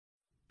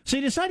So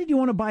you decided you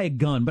want to buy a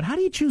gun, but how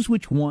do you choose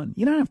which one?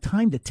 You don't have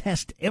time to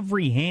test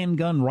every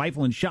handgun,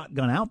 rifle, and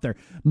shotgun out there.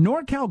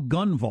 NorCal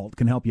Gun Vault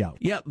can help you out.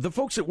 Yeah, the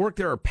folks that work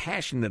there are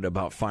passionate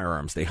about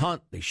firearms. They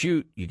hunt, they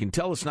shoot. You can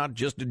tell it's not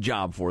just a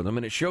job for them,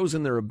 and it shows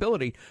in their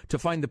ability to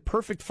find the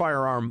perfect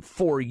firearm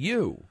for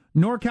you.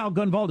 NorCal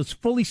Gun Vault is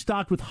fully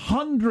stocked with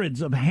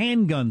hundreds of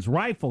handguns,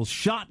 rifles,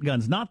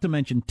 shotguns, not to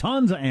mention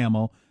tons of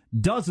ammo,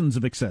 dozens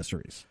of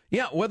accessories.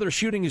 Yeah, whether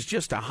shooting is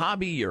just a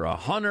hobby, you're a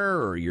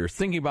hunter, or you're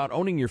thinking about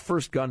owning your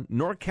first gun,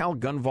 NorCal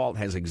Gun Vault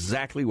has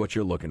exactly what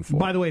you're looking for.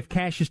 By the way, if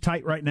cash is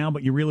tight right now,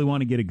 but you really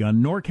want to get a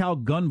gun,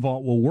 NorCal Gun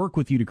Vault will work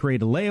with you to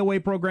create a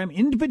layaway program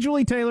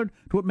individually tailored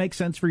to what makes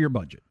sense for your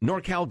budget.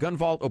 NorCal Gun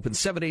Vault opens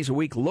 7 days a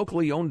week,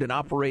 locally owned and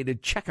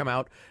operated. Check them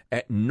out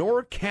at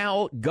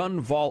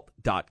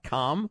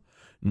NorCalGunVault.com.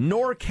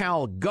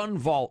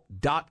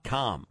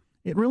 NorCalGunVault.com.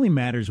 It really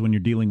matters when you're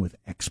dealing with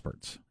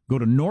experts. Go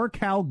to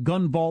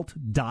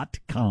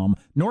NorCalGunVault.com,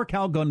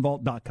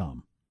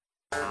 NorCalGunVault.com.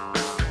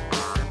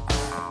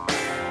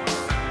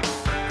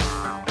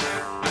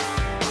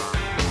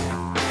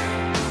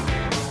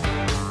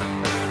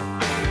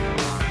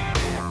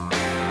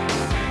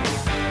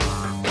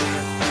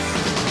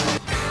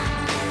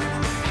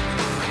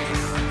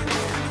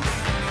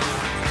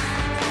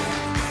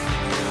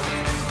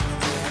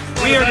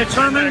 We are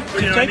determined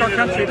to take our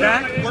country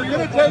back.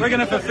 We're going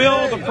to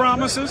fulfill the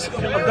promises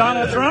of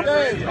Donald Trump.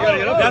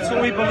 That's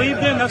what we believed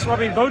in. That's why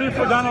we voted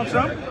for Donald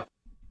Trump.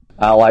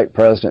 I like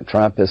President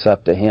Trump. It's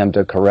up to him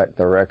to correct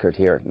the record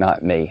here,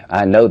 not me.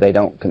 I know they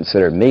don't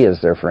consider me as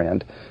their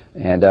friend,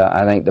 and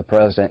I think the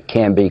president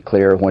can be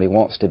clear when he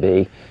wants to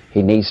be.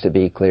 He needs to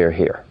be clear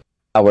here.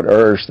 I would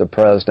urge the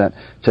president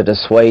to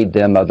dissuade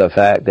them of the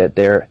fact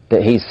that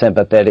he's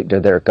sympathetic to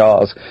their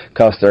cause,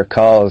 because their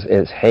cause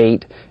is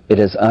hate. It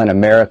is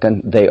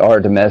un-American. They are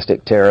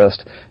domestic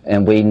terrorists,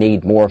 and we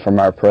need more from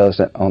our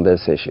president on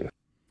this issue.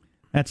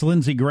 That's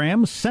Lindsey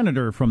Graham,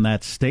 senator from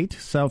that state,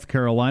 South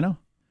Carolina,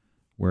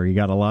 where you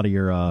got a lot of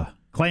your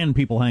Klan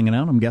people hanging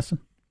out, I'm guessing.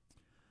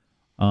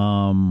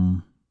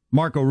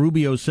 Marco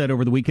Rubio said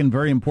over the weekend,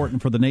 very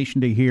important for the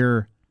nation to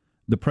hear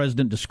the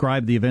president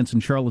describe the events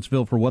in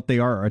Charlottesville for what they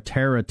are, a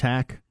terror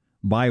attack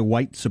by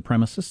white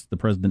supremacists. The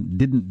president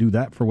didn't do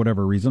that for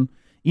whatever reason.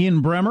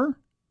 Ian Bremmer,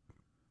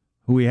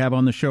 who we have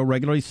on the show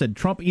regularly, said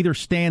Trump either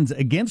stands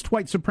against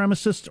white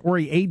supremacists or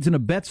he aids and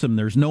abets them.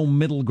 There's no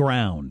middle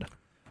ground.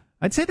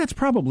 I'd say that's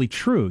probably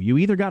true. You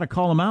either got to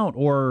call them out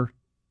or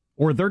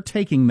they're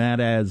taking that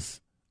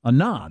as a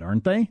nod,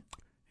 aren't they?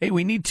 Hey,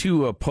 we need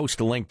to post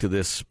a link to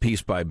this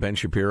piece by Ben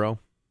Shapiro,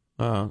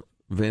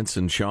 Vince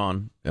and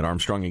Sean at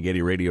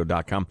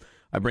ArmstrongandGettyRadio.com.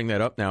 I bring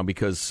that up now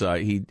because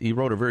he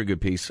wrote a very good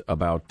piece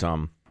about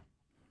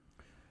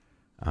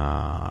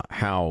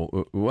how,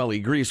 well, he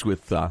agrees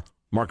with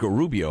Marco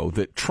Rubio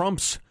that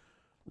Trump's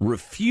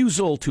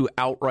refusal to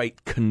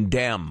outright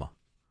condemn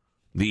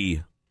the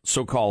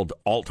so-called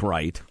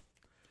alt-right,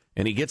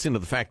 and he gets into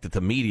the fact that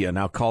the media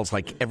now calls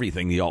like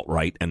everything the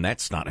alt-right, and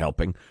that's not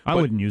helping. I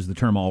wouldn't use the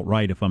term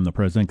alt-right if I'm the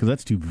president, because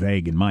that's too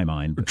vague in my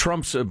mind. But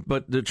Trump's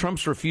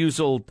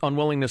refusal,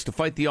 unwillingness to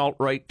fight the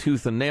alt-right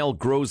tooth and nail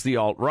grows the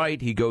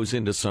alt-right. He goes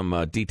into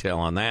some detail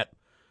on that.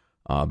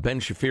 Ben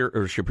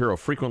Shapiro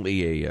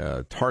frequently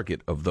a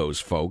target of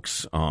those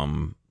folks,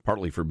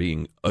 partly for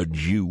being a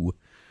Jew.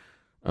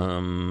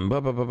 And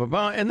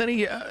then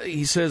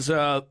he says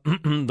the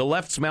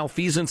left's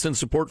malfeasance and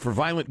support for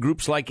violent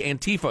groups like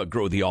Antifa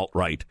grow the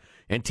alt-right.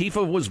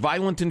 Antifa was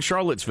violent in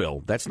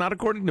Charlottesville. That's not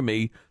according to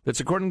me. That's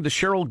according to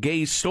Cheryl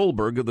Gay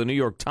Stolberg of the New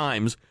York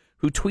Times,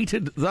 who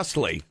tweeted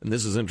thusly, and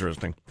this is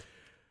interesting.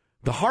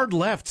 The hard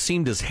left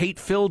seemed as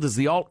hate-filled as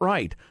the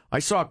alt-right. I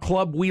saw a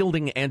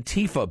club-wielding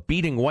Antifa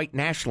beating white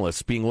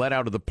nationalists being let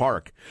out of the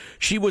park.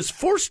 She was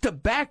forced to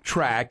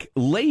backtrack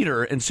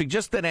later and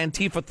suggest that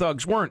Antifa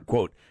thugs weren't,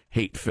 quote,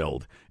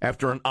 hate-filled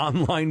after an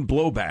online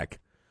blowback.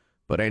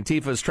 But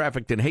Antifa has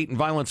trafficked in hate and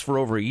violence for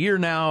over a year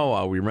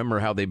now. We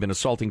remember how they've been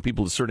assaulting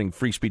people asserting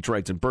free speech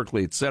rights in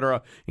Berkeley,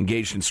 etc.,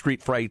 engaged in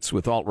street fights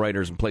with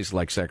alt-righters in places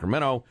like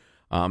Sacramento.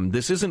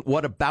 This isn't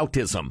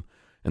whataboutism.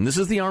 And this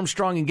is the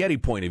Armstrong and Getty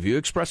point of view,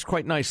 expressed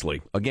quite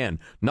nicely. Again,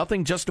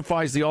 nothing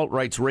justifies the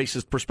alt-right's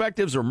racist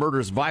perspectives or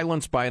murders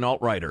violence by an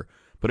alt-righter.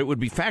 But it would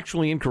be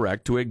factually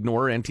incorrect to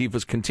ignore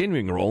Antifa's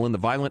continuing role in the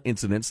violent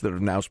incidents that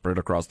have now spread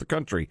across the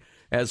country.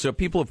 As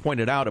people have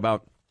pointed out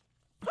about,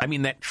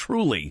 that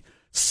truly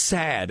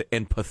sad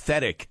and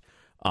pathetic,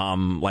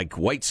 like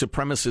white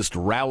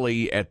supremacist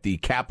rally at the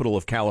capital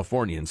of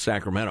California in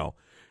Sacramento.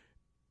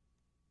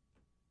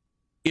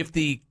 If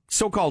the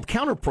so-called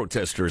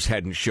counter-protesters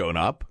hadn't shown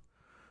up,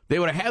 they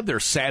would have had their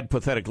sad,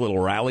 pathetic little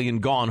rally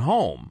and gone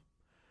home.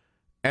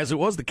 As it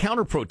was, the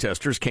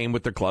counter-protesters came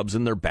with their clubs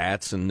and their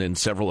bats, and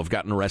several have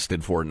gotten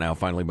arrested for it now,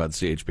 finally, by the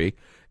CHP.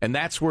 And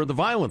that's where the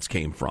violence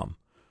came from.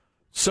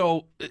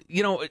 So,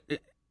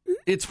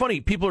 it's funny.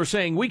 People are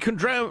saying, we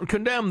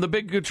condemn the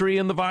bigotry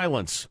and the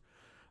violence.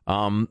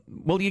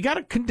 Well, you got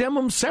to condemn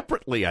them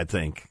separately, I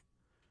think.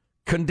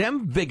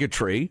 Condemn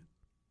bigotry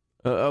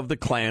of the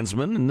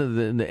Klansmen,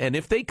 and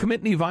if they commit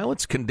any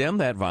violence, condemn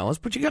that violence.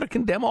 But you got to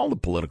condemn all the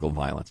political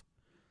violence.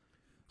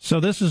 So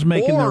this is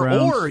making the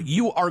rounds. Or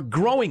you are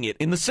growing it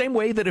in the same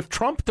way that if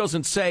Trump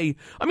doesn't say,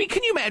 I mean,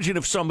 can you imagine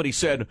if somebody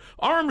said,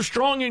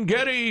 Armstrong and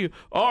Getty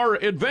are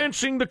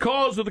advancing the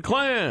cause of the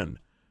Klan?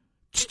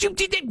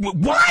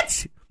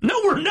 What? No,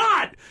 we're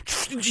not.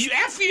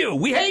 F you.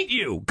 We hate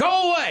you.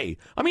 Go away.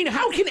 I mean,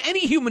 how can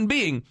any human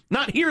being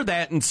not hear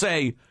that and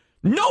say,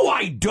 no,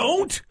 I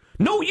don't.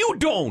 No, you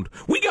don't.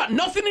 We got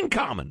nothing in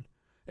common.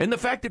 And the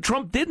fact that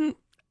Trump didn't,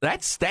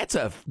 that's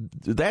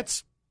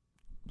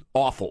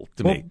awful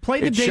to me.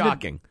 It's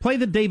shocking. Play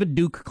the David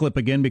Duke clip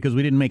again because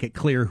we didn't make it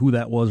clear who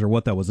that was or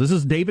what that was. This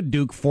is David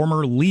Duke,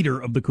 former leader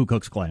of the Ku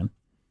Klux Klan.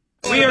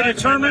 We are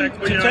determined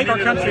to take our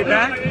country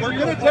back.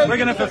 We're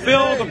going to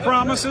fulfill the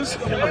promises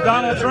of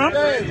Donald Trump.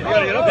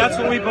 That's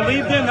what we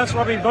believed in. That's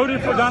why we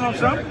voted for Donald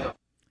Trump.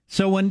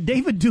 So when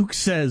David Duke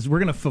says we're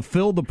going to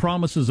fulfill the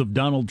promises of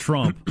Donald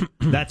Trump,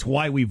 that's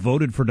why we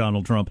voted for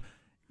Donald Trump.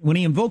 When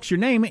he invokes your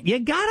name, you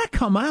got to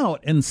come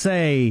out and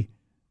say,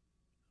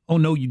 oh,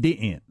 no, you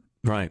didn't.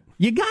 Right.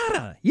 You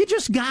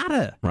just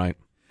gotta. Right.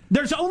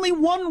 There's only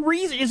one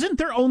reason. Isn't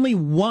there only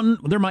one?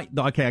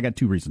 Okay, I got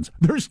two reasons.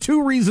 There's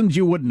two reasons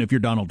you wouldn't if you're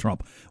Donald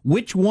Trump.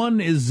 Which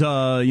one is,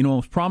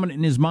 most prominent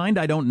in his mind?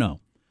 I don't know.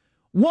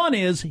 One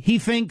is he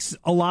thinks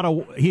a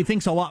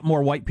lot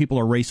more white people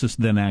are racist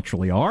than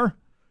actually are.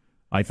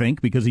 I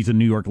think because he's a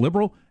New York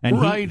liberal, and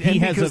he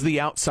has because the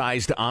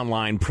outsized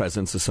online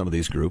presence of some of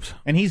these groups,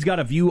 and he's got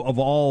a view of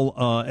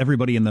all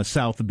everybody in the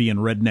South being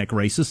redneck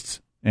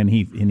racists, and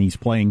he's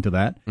playing to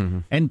that. Mm-hmm.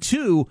 And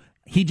two,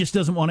 he just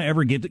doesn't want to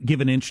ever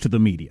give an inch to the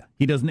media.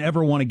 He doesn't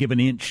ever want to give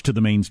an inch to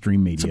the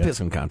mainstream media. It's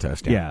a pissing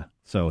contest. Yeah.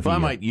 So if I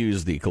might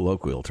use the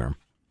colloquial term.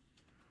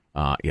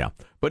 Yeah.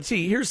 But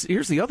see, here's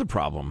the other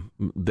problem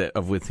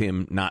with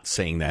him not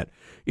saying that.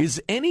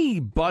 Is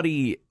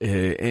anybody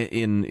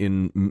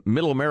in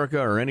Middle America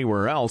or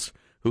anywhere else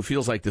who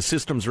feels like the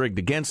system's rigged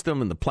against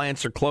them and the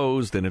plants are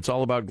closed and it's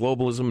all about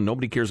globalism and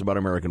nobody cares about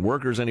American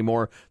workers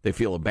anymore, they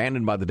feel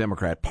abandoned by the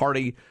Democrat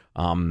Party,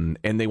 and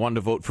they wanted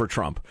to vote for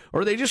Trump.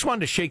 Or they just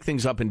wanted to shake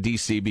things up in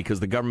D.C. because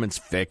the government's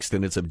fixed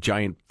and it's a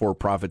giant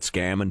for-profit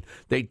scam, and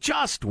they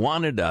just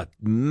wanted to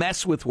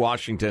mess with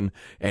Washington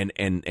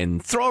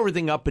and throw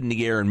everything up in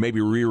the air and maybe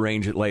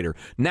rearrange it later.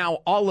 Now,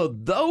 all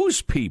of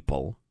those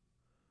people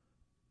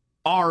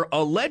are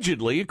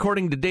allegedly,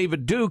 according to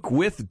David Duke,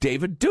 with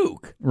David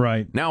Duke.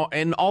 Right. Now,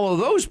 and all of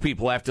those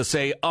people have to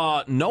say,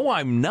 no,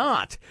 I'm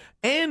not.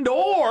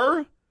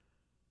 Or,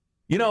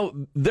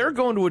 they're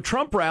going to a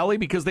Trump rally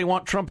because they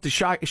want Trump to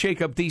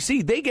shake up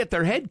D.C. They get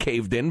their head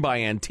caved in by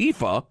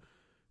Antifa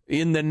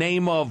in the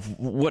name of,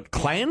 what,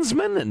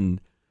 Klansmen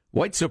and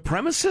white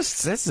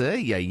supremacists? That's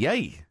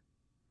yay.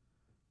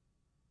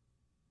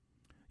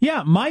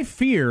 Yeah, my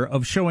fear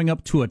of showing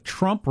up to a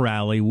Trump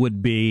rally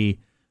would be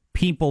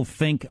people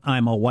think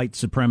I'm a white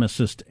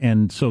supremacist,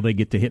 and so they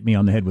get to hit me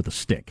on the head with a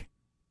stick.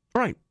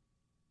 Right.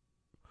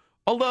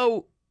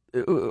 Although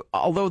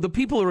the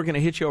people who are going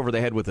to hit you over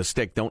the head with a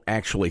stick don't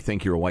actually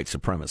think you're a white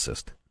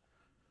supremacist.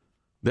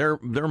 They're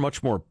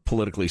much more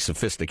politically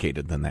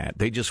sophisticated than that.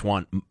 They just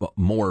want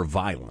more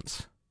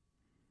violence.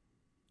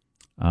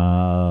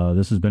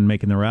 This has been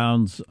making the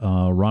rounds.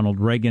 Ronald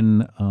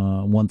Reagan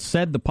once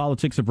said, the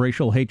politics of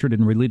racial hatred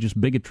and religious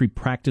bigotry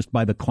practiced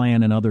by the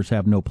Klan and others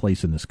have no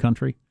place in this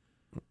country.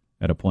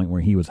 At a point where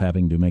he was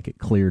having to make it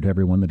clear to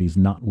everyone that he's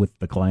not with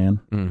the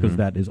Klan, because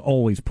that is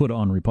always put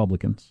on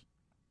Republicans.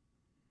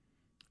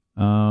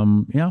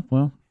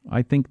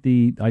 I think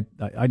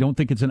I don't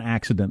think it's an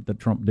accident that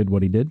Trump did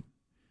what he did.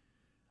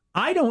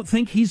 I don't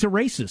think he's a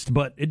racist,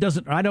 but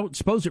I don't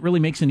suppose it really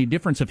makes any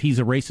difference if he's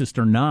a racist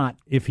or not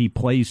if he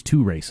plays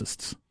two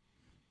racists.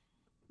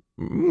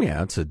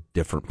 Yeah, it's a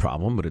different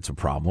problem, but it's a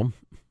problem.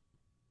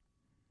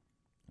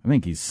 I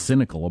think he's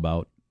cynical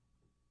about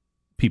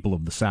people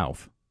of the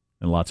South.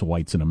 And lots of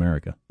whites in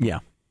America. Yeah,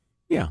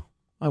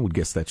 I would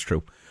guess that's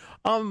true.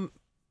 It'll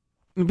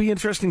be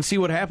interesting to see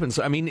what happens.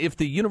 I mean, if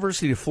the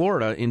University of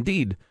Florida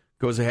indeed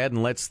goes ahead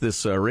and lets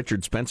this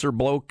Richard Spencer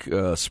bloke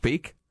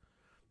speak,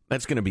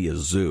 that's going to be a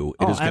zoo.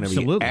 It is going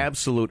to be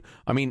absolute.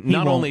 I mean,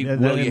 not only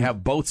will you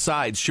have both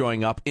sides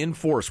showing up in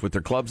force with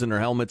their clubs and their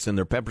helmets and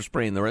their pepper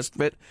spray and the rest of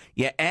it,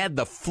 you add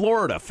the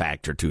Florida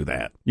factor to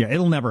that. Yeah,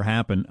 it'll never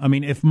happen. I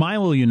mean, if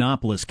Milo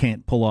Yiannopoulos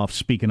can't pull off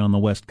speaking on the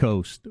West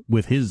Coast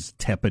with his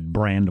tepid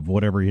brand of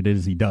whatever it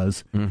is he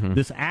does,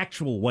 this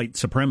actual white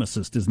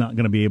supremacist is not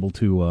going to be able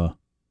to,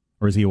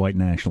 or is he a white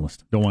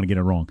nationalist? Don't want to get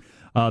it wrong.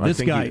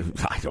 This guy,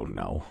 I don't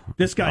know.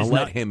 This guy's I'll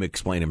let him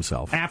explain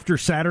himself. After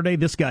Saturday,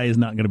 this guy is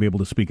not going to be able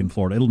to speak in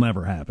Florida. It'll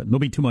never happen. There'll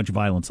be too much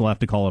violence. They'll have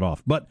to call it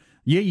off. But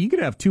yeah, you could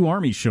have two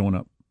armies showing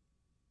up.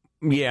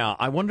 Yeah,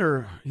 I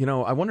wonder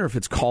if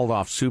it's called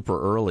off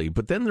super early.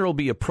 But then there'll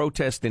be a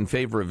protest in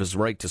favor of his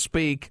right to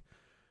speak,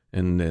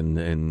 and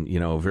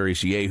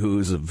various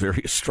yahoos of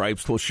various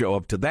stripes will show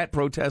up to that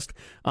protest.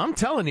 I'm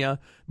telling you,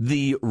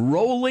 the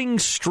rolling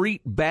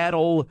street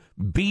battle,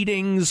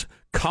 beatings,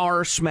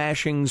 car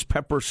smashings,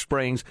 pepper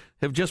sprayings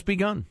have just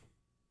begun.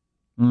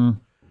 And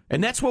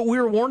that's what we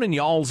were warning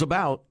y'alls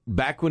about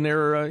back when they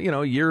were,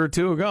 a year or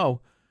two ago.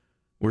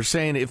 We're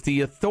saying if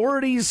the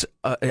authorities,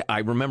 I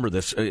remember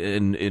this,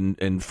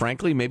 and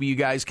frankly, maybe you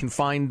guys can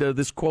find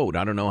this quote.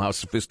 I don't know how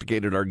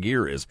sophisticated our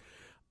gear is.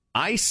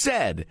 I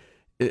said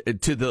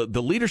to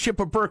the leadership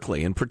of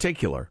Berkeley in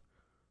particular,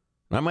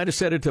 I might have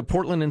said it to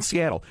Portland and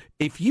Seattle,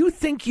 if you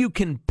think you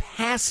can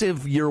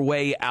passive your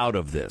way out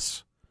of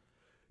this,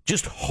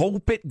 just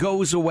hope it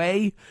goes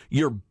away,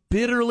 you're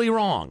bitterly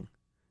wrong.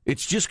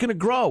 It's just going to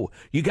grow.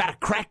 You got to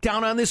crack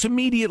down on this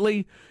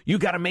immediately. You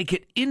got to make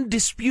it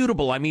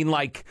indisputable. I mean,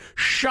 like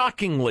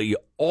shockingly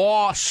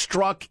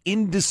awestruck,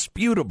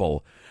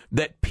 indisputable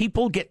that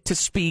people get to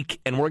speak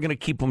and we're going to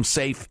keep them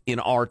safe in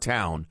our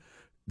town.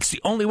 It's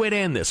the only way to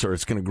end this, or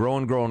it's going to grow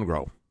and grow and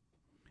grow.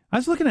 I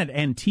was looking at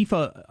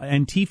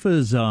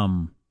Antifa's, I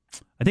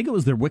think it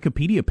was their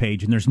Wikipedia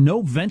page, and there's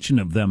no mention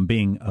of them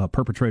being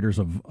perpetrators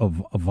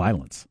of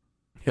violence.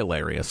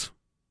 Hilarious.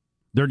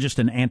 They're just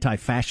an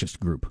anti-fascist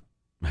group.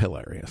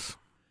 Hilarious.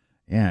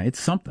 Yeah, it's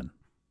something.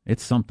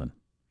 It's something.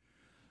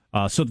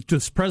 So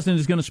this president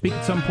is going to speak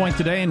at some point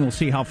today, and we'll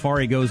see how far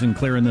he goes in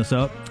clearing this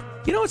up.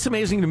 You know what's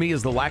amazing to me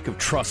is the lack of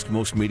trust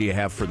most media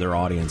have for their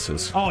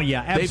audiences. Oh,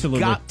 yeah, absolutely.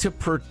 They've got to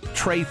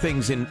portray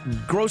things in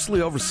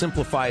grossly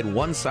oversimplified,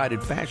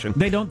 one-sided fashion.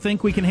 They don't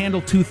think we can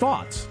handle two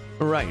thoughts.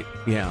 Right,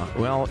 yeah.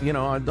 Well, you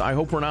know, I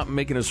hope we're not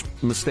making a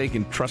mistake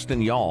in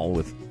trusting y'all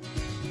with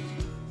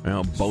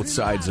both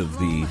sides of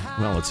the,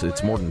 well,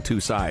 it's more than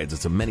two sides.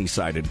 It's a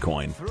many-sided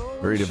coin.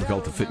 Very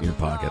difficult to fit in your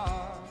pocket.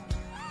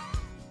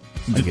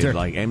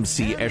 Like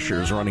MC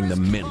Escher's running the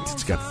Mint.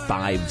 It's got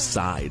 5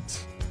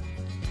 sides.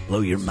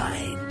 Blow your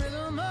mind.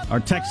 Our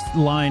text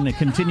line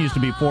continues to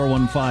be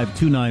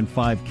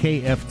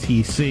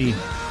 415-295-KFTC.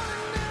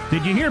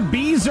 Did you hear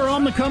bees are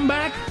on the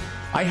comeback?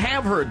 I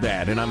have heard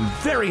that, and I'm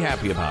very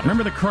happy about it.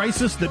 Remember the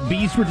crisis that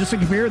bees were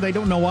disappearing? They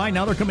don't know why.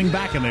 Now they're coming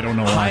back, and they don't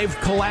know why. Hive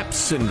collapse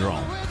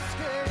syndrome.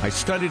 I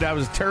studied. I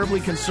was terribly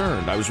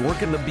concerned. I was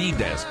working the bee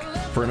desk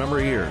for a number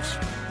of years.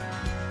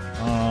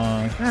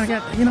 I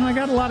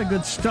got a lot of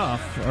good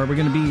stuff. Are we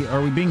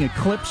being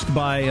eclipsed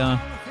by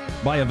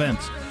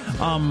events?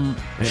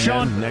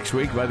 Sean, next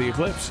week by the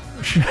eclipse.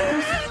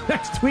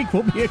 Next week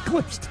we'll be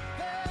eclipsed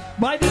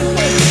by the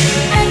eclipse.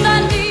 And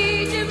I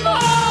need you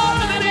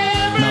more than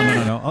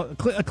ever. No.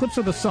 Eclipse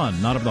of the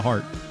sun, not of the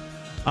heart.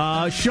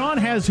 Sean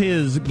has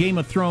his Game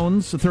of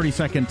Thrones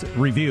 30-second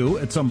review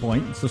at some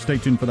point, so stay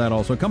tuned for that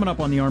also. Coming up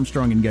on the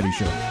Armstrong and Getty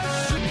Show.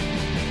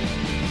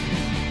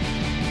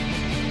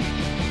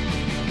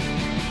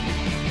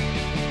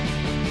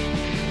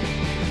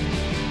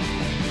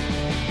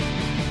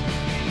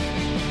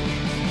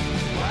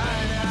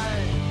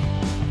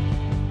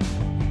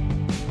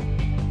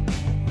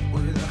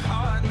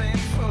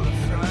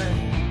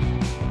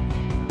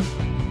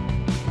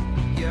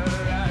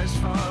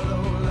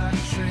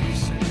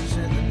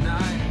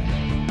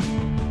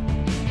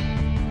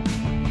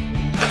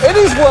 It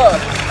is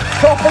worth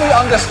properly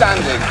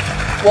understanding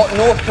what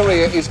North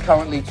Korea is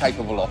currently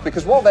capable of,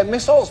 because while their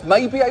missiles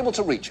may be able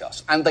to reach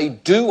us, and they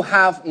do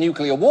have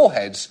nuclear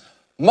warheads,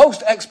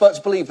 most experts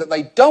believe that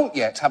they don't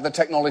yet have the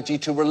technology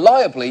to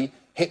reliably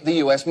hit the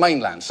US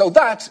mainland. So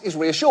that is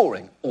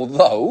reassuring,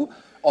 although,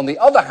 on the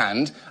other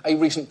hand, a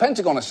recent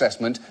Pentagon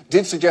assessment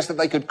did suggest that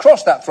they could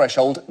cross that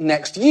threshold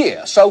next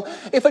year. So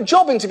if a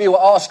job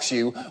interviewer asks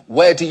you,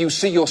 where do you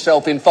see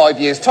yourself in 5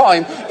 years'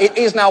 time, it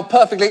is now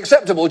perfectly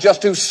acceptable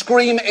just to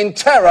scream in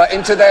terror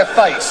into their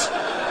face.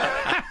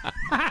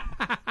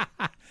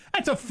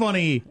 That's a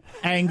funny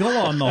angle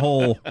on the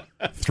whole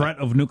threat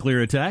of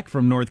nuclear attack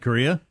from North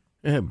Korea.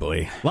 Oh,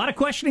 boy. A lot of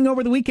questioning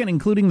over the weekend,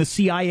 including the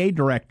CIA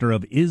director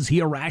of, is he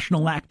a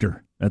rational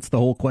actor? That's the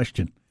whole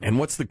question. And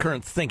what's the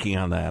current thinking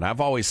on that?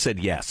 I've always said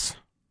yes.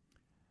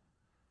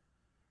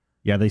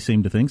 Yeah, they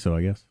seem to think so,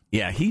 I guess.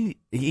 Yeah, he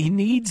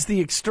needs the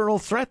external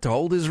threat to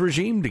hold his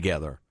regime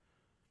together.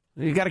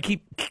 You got to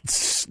keep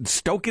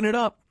stoking it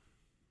up.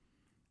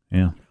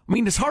 Yeah. I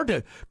mean, it's hard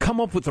to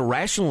come up with a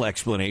rational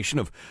explanation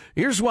of,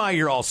 here's why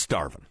you're all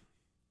starving.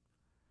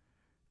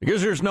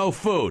 Because there's no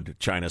food,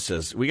 China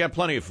says. We got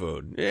plenty of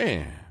food.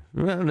 Yeah.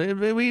 We're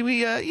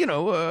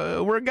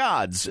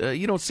gods.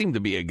 You don't seem to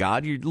be a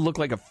god. You look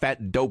like a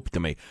fat dope to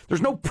me.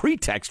 There's no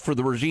pretext for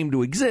the regime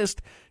to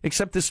exist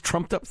except this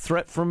trumped-up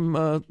threat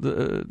from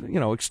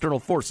external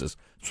forces,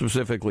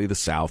 specifically the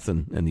South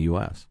and the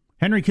U.S.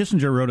 Henry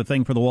Kissinger wrote a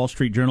thing for the Wall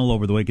Street Journal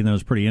over the weekend that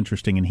was pretty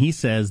interesting, and he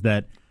says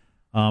that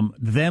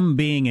them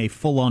being a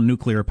full-on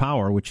nuclear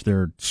power, which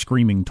they're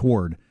screaming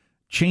toward,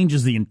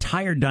 changes the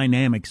entire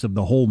dynamics of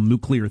the whole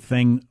nuclear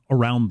thing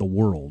around the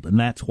world, and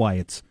that's why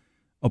it's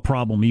a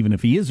problem, even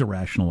if he is a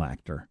rational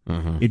actor.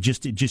 Mm-hmm. It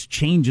just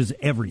changes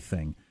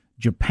everything.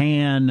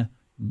 Japan,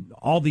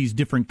 all these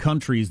different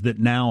countries that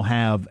now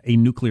have a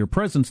nuclear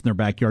presence in their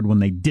backyard when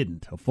they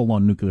didn't, a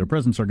full-on nuclear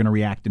presence, are going to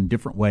react in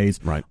different ways.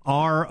 Right.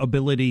 Our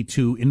ability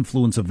to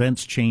influence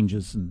events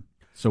changes, and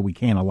so we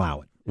can't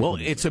allow it. Well,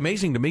 it's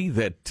amazing to me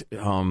that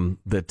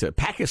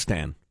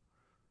Pakistan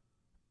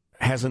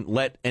hasn't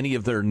let any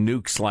of their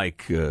nukes,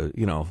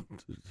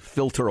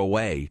 filter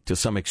away to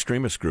some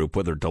extremist group,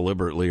 whether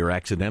deliberately or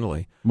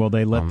accidentally. Well,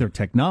 they let their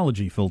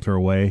technology filter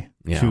away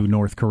to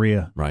North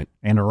Korea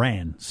and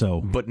Iran.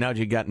 So, but now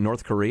you got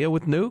North Korea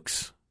with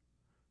nukes,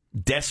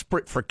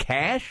 desperate for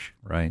cash.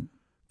 Right.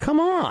 Come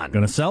on,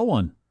 gonna sell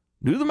one.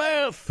 Do the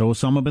math. Throw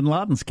Osama bin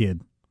Laden's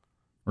kid,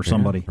 or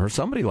somebody, or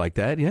somebody like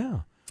that.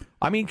 Yeah.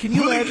 I mean, can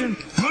you imagine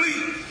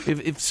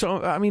if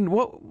so? I mean,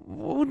 what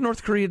would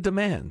North Korea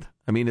demand?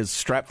 I mean, as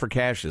strapped for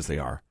cash as they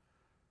are,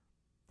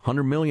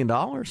 $100 million.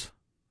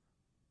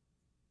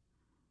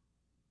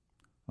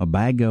 A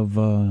bag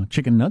of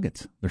chicken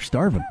nuggets. They're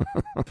starving.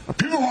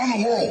 People around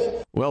the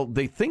world. Well,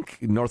 they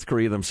think North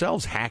Korea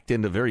themselves hacked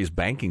into various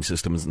banking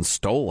systems and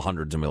stole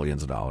hundreds of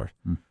millions of dollars.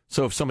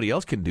 So if somebody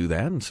else can do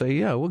that and say,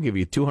 yeah, we'll give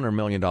you $200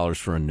 million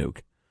for a nuke.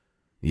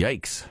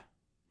 Yikes.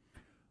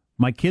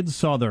 My kids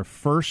saw their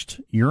first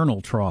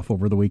urinal trough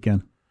over the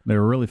weekend. They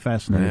were really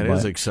fascinated by it. That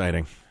is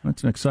exciting.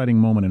 That's an exciting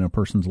moment in a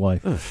person's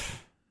life.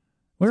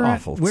 It's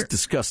awful. It's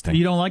disgusting.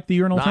 You don't like the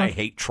urinal trough? I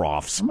hate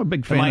troughs. I'm a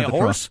big fan Am I of the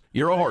a horse? trough.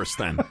 You're a horse,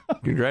 then.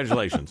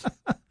 Congratulations.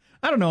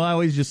 I don't know. I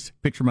always just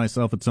picture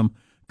myself at some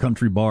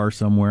country bar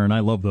somewhere, and I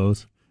love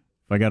those.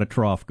 If I got a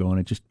trough going,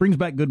 it just brings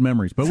back good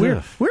memories. But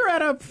we're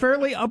at a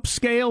fairly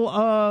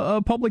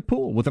upscale public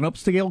pool with an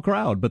upscale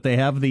crowd, but they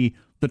have the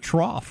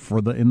trough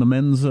in the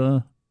men's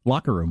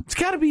locker room. It's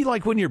got to be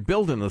like when you're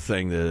building the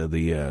thing,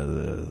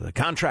 the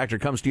contractor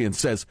comes to you and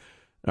says,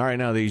 all right,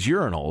 now these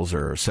urinals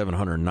are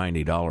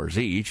 $790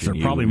 each. They're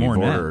probably more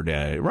than ordered,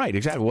 that. Right,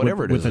 exactly.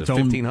 Whatever it is, it's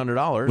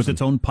 $1,500. With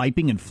its own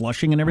piping and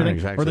flushing and everything.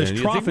 Exactly. Or this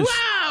trough is...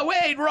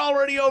 wait, we're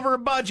already over a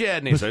budget.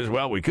 And he says,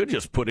 well, we could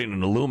just put in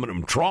an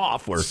aluminum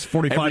trough where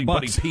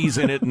everybody pees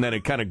in it and then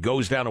it kind of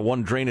goes down to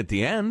one drain at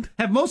the end.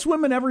 Have most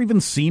women ever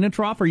even seen a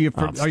trough?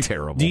 It's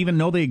terrible. Do you even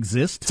know they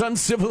exist? It's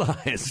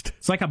uncivilized.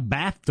 It's like a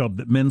bathtub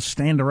that men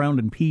stand around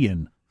and pee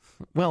in.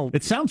 Well,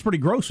 it sounds pretty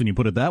gross when you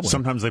put it that way.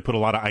 Sometimes they put a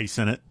lot of ice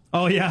in it.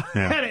 Oh yeah.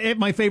 At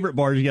my favorite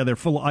bars, they're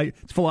full of ice.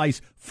 It's full of ice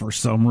for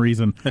some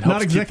reason. It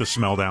helps keep the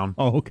smell down.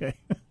 Oh, okay.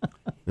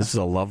 This is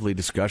a lovely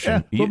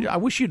discussion. I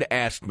wish you'd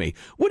asked me,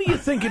 what do you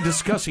think of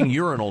discussing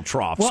urinal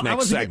troughs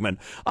next segment?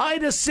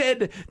 I'd have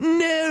said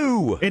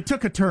no. It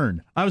took a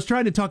turn. I was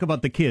trying to talk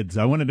about the kids.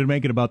 I wanted to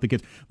make it about the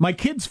kids. My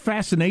kids'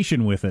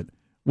 fascination with it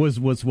was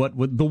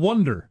the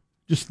wonder.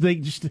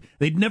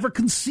 They'd never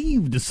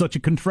conceived of such a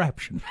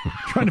contraption.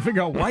 Trying to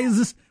figure out why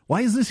is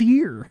this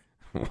here?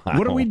 Wow.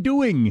 What are we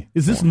doing?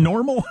 Is this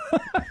normal?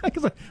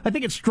 Because I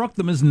think it struck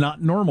them as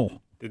not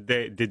normal.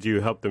 Did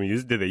you help them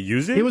use it? Did they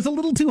use it? It was a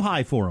little too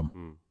high for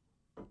them.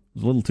 It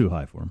was a little too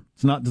high for them.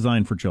 It's not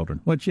designed for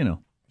children, which,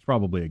 it's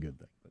probably a good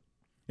thing. But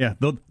yeah,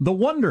 the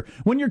wonder.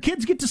 When your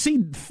kids get to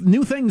see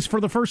new things for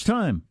the first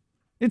time,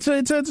 it's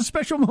a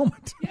special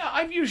moment. Yeah,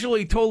 I've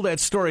usually told that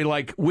story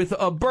like with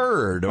a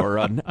bird or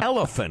an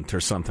elephant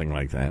or something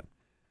like that.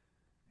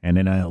 And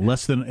in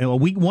less than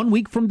 1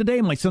 week from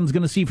today, my son's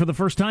going to see for the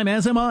first time,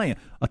 as am I,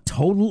 a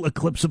total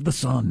eclipse of the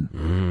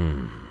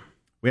sun.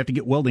 We have to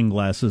get welding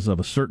glasses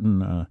of a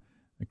certain,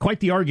 quite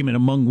the argument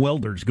among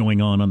welders going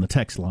on the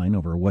text line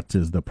over what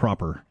is the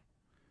proper.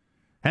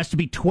 Has to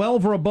be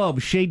 12 or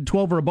above, shade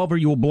 12 or above, or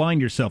you will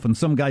blind yourself. And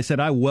some guy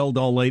said, I weld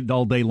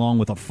all day long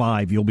with a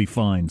 5, you'll be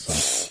fine.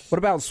 So. What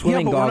about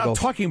swimming goggles? We're not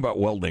talking about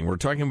welding. We're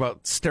talking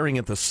about staring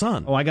at the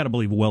sun. Oh, I got to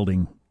believe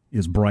welding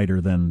is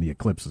brighter than the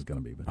eclipse is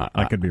going to be. But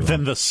I could be wrong.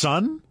 Than the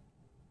sun?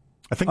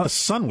 I think the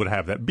sun would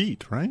have that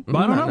beat, right? I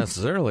don't know. Not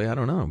necessarily. I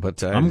don't know.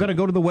 But I'm going to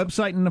go to the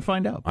website and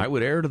find out. I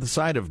would err to the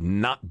side of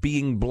not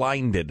being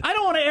blinded. I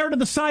don't want to err to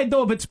the side,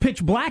 though, if it's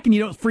pitch black and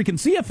you don't freaking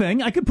see a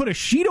thing. I could put a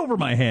sheet over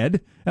my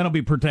head and I'll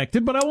be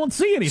protected, but I won't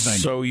see anything.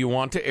 So you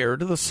want to err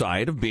to the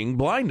side of being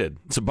blinded.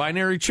 It's a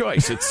binary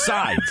choice. It's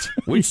sides.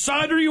 Which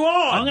side are you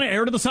on? I'm going to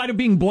err to the side of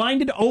being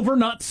blinded over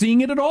not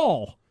seeing it at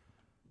all.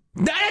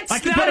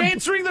 That's not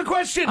answering the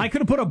question. I could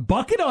have put a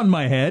bucket on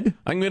my head.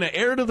 I'm going to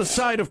err to the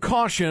side of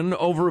caution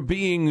over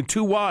being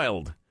too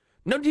wild.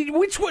 No,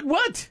 which one?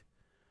 What?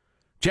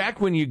 Jack,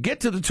 when you get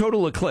to the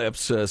total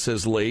eclipse,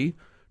 says Lee,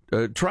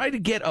 try to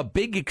get a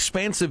big,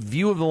 expansive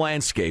view of the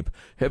landscape.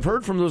 Have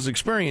heard from those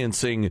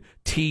experiencing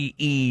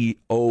TEOSs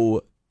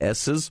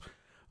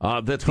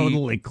that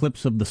total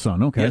eclipse of the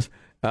sun. Okay. Yes,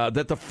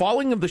 that the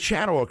falling of the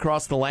shadow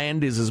across the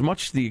land is as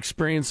much the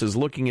experience as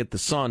looking at the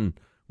sun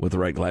with the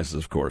right glasses,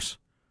 of course.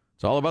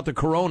 It's all about the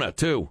Corona,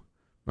 too.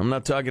 I'm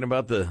not talking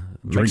about the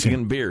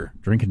Mexican beer.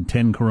 Drinking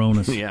 10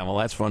 Coronas. Yeah, well,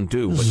 that's fun,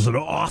 too. This is an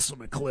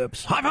awesome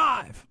eclipse. High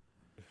five!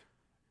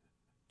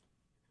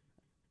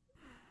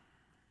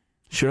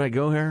 Should I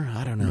go here?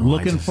 I don't know.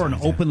 Looking for an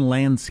open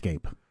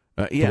landscape.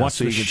 Yeah, to watch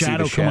so the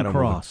shadow come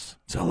across.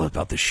 It's all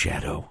about the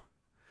shadow.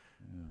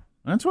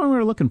 That's what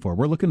we're looking for.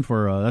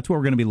 That's what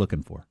we're going to be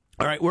looking for.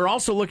 All right, we're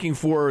also looking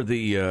for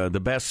the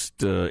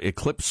best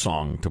Eclipse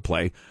song to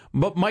play.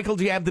 But, Michael,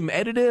 do you have them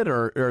edited?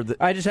 or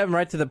I just have them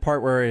right to the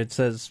part where it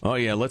says... Oh,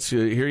 yeah, let's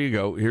here you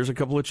go. Here's a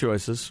couple of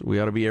choices. We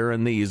ought to be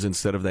airing these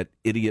instead of that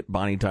idiot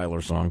Bonnie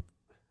Tyler song.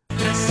 To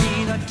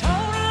see the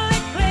total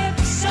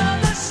eclipse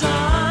of the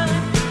sun.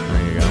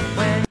 There you go.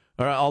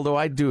 All right,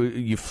 although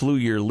you flew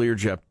your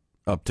Learjet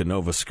up to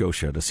Nova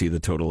Scotia to see the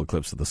total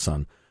eclipse of the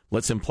sun.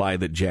 Let's imply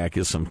that Jack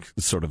is some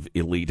sort of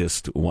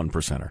elitist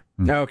 1%er.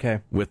 Okay.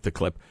 With the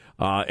clip.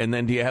 And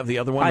then do you have the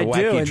other one? I the do,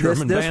 wacky and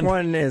German this band?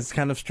 one is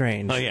kind of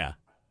strange. Oh, yeah.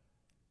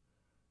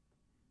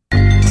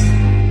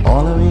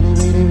 All I really,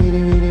 really,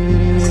 really, really,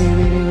 really,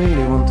 really, really,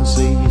 really want to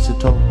see is a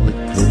total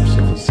eclipse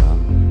of the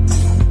sun.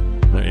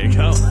 There you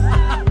go.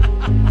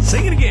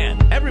 Sing it again.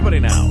 Everybody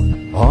now.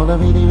 All I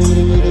really,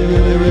 really, really,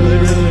 really, really,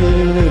 really,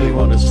 really, really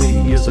want to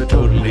see is a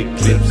total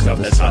eclipse of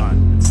the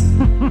sun.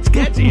 It's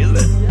catchy, isn't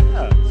it?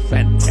 Yeah.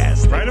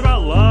 Fantastic. Right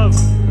about love.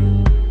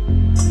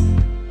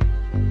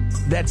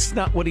 That's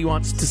not what he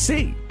wants to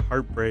see.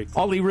 Heartbreak.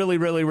 All he really,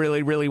 really,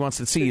 really, really wants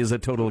to see is a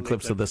total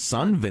eclipse of the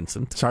sun,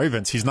 Vincent. Sorry,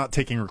 Vince, he's not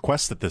taking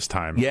requests at this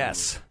time.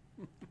 Yes.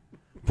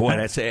 Boy,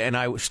 that's and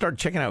I started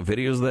checking out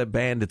videos of that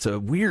band. It's a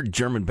weird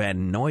German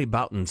band,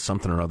 Neubauten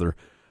something or other.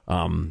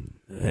 And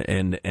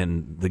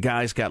the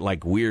guy's got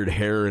like weird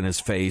hair in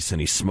his face,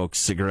 and he smokes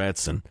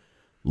cigarettes and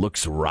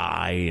looks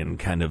wry and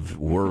kind of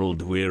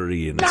world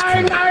weary, and it's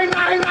kind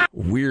of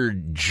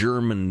weird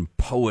German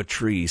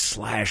poetry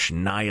 /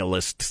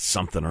 nihilist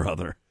something or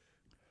other.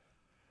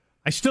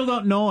 I still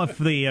don't know if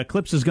the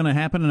eclipse is going to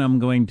happen, and I'm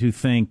going to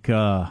think,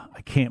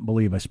 I can't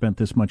believe I spent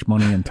this much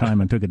money and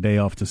time and took a day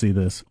off to see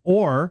this.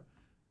 Or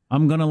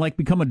I'm going to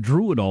become a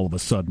druid all of a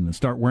sudden and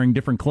start wearing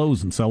different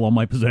clothes and sell all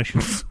my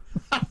possessions.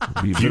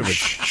 You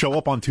show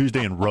up on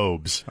Tuesday in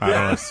robes.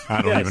 I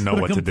don't even know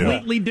what to do. A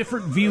completely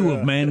different view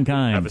of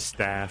mankind. Have a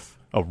staff.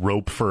 A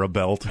rope for a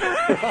belt.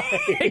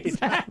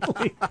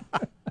 Exactly.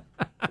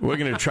 We're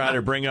going to try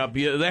to bring up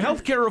the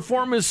healthcare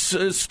reform is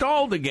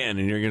stalled again,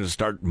 and you're going to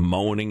start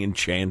moaning and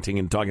chanting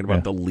and talking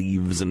about the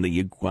leaves and the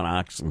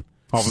equinox and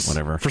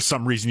whatever. For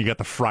some reason, you got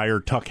the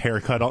Friar Tuck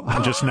haircut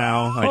just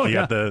now. You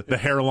got the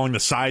hair along the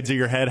sides of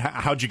your head.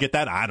 How'd you get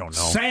that? I don't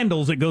know.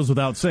 Sandals, it goes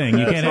without saying.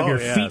 You can't have your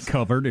feet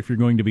covered if you're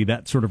going to be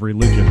that sort of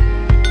religion.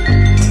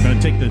 I'm going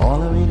to take the...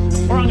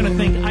 Or I'm going to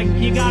think,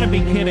 you got to be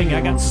kidding.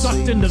 I got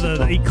sucked into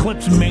the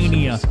eclipse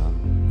mania.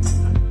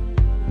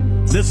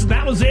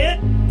 That was it?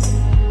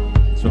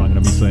 That's what I'm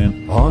going to be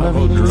saying. I'll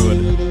vote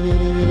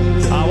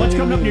druid. What's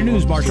coming up in your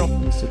news, Marshall?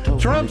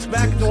 Trump's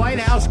back at the White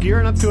House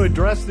gearing up to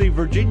address the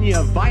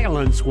Virginia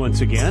violence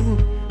once again.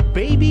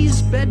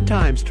 Babies'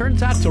 bedtimes.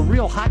 Turns out it's a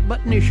real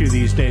hot-button issue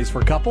these days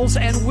for couples.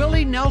 And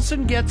Willie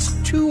Nelson gets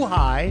too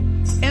high,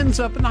 ends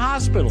up in the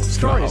hospital.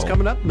 Stories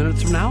coming up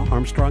minutes from now.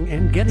 Armstrong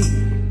and Getty.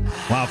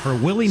 Wow, for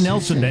Willie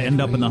Nelson to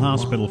end up in the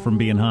hospital from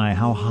being high,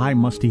 how high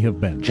must he have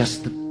been?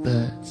 Just the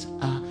birds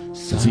are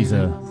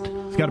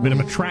He's got a bit of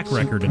a track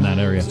record in that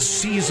area.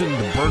 Seasoned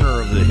burner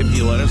of the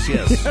hippie lettuce,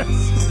 yes.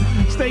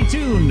 Stay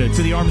tuned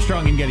to the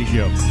Armstrong and Getty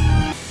Show.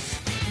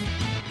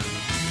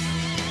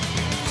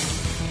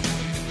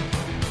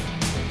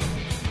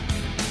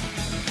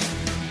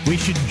 We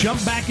should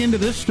jump back into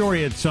this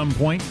story at some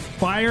point.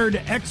 Fired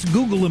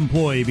ex-Google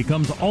employee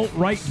becomes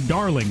alt-right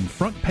darling.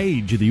 Front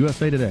page of the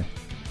USA Today.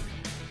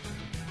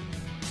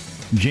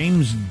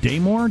 James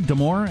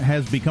Damore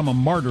has become a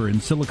martyr in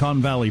Silicon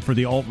Valley for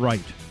the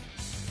alt-right.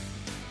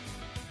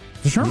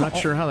 I'm not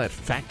sure how that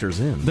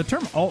factors in. The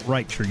term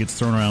alt-right sure gets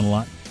thrown around a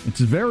lot. It's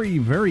very,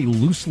 very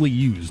loosely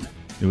used,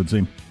 it would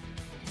seem.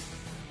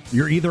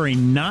 You're either a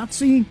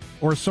Nazi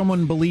or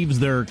someone believes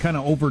they're kind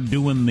of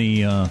overdoing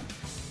the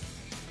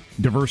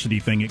diversity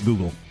thing at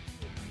Google.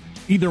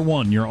 Either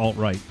one, you're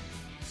alt-right.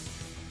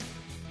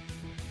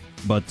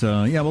 But,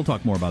 we'll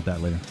talk more about that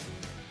later.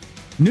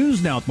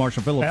 News now with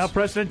Marshall Phillips. Well,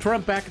 President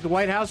Trump back at the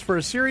White House for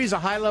a series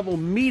of high-level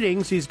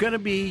meetings. He's going to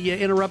be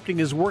interrupting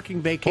his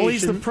working vacation. Well,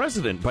 he's the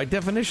president. By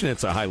definition,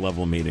 it's a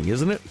high-level meeting,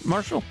 isn't it,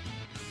 Marshall?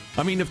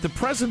 I mean, if the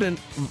president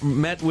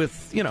met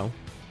with,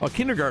 a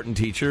kindergarten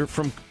teacher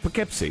from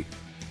Poughkeepsie,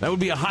 that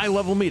would be a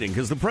high-level meeting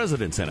because the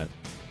president's in it.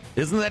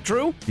 Isn't that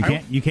true?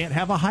 You can't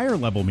have a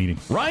higher-level meeting.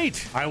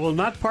 Right. I will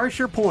not parse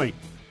your point.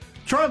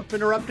 Trump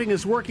interrupting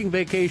his working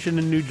vacation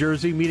in New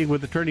Jersey, meeting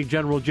with Attorney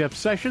General Jeff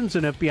Sessions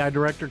and FBI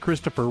Director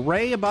Christopher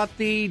Wray about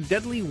the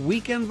deadly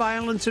weekend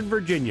violence in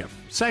Virginia.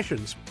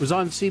 Sessions was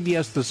on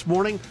CBS this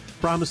morning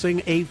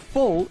promising a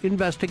full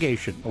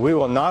investigation. We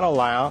will not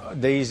allow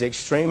these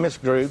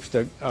extremist groups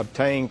to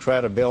obtain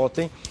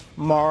credibility.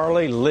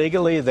 Morally,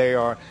 legally,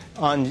 they're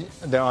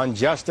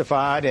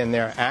unjustified in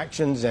their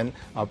actions and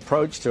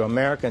approach to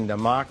American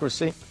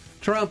democracy.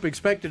 Trump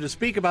expected to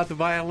speak about the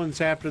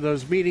violence after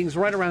those meetings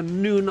right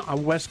around noon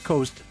on West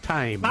Coast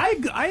time.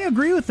 I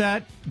agree with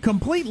that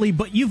completely,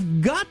 but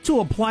you've got to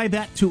apply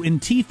that to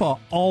Antifa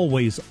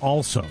always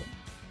also.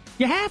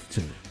 You have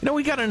to.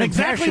 We got an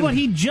exactly what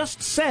he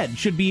just said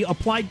should be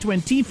applied to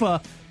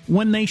Antifa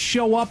when they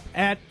show up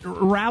at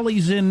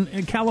rallies in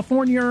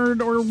California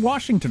or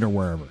Washington or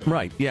wherever.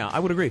 Right, yeah, I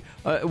would agree.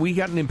 We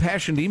got an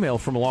impassioned email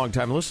from a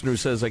longtime listener who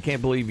says, I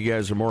can't believe you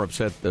guys are more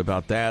upset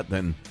about that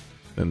than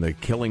the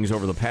killings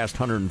over the past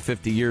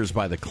 150 years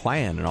by the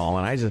Klan and all.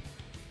 And I just,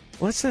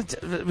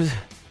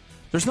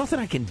 there's nothing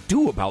I can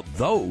do about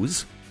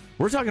those.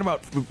 We're talking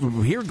about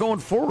here going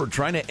forward,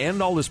 trying to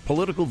end all this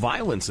political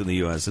violence in the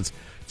U.S. It's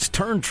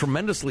turned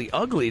tremendously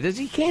ugly.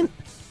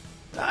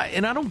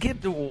 And I don't get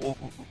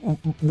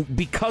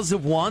because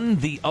of one,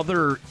 the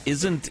other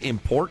isn't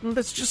important.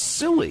 That's just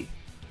silly.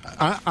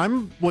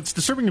 What's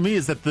disturbing to me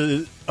is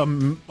that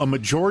a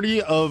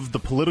majority of the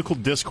political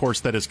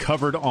discourse that is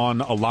covered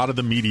on a lot of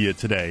the media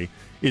today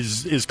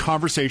is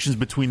conversations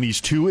between these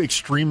two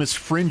extremist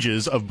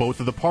fringes of both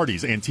of the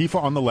parties,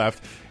 Antifa on the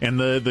left and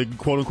the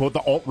quote unquote the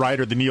alt-right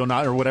or the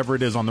neo-Nazi or whatever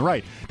it is on the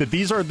right. That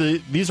these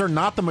are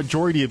not the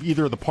majority of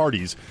either of the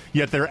parties,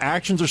 yet their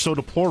actions are so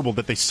deplorable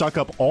that they suck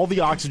up all the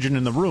oxygen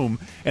in the room,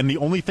 and the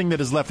only thing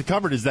that is left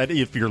covered is that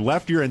if you're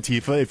left, you're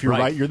Antifa, if you're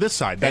right, you're this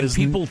side.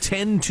 People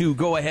tend to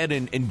go ahead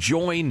and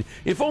join,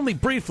 if only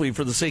briefly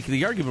for the sake of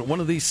the argument, one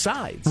of these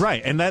sides.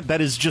 Right, and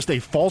that is just a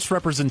false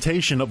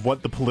representation of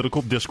what the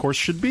political discourse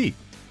should be.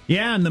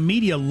 Yeah, and the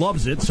media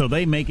loves it, so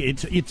they make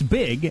it's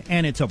big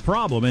and it's a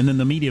problem, and then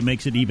the media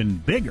makes it even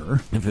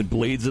bigger. If it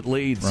bleeds, it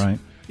leads. Right.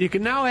 You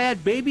can now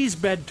add babies'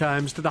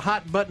 bedtimes to the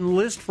hot button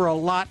list for a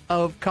lot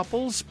of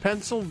couples.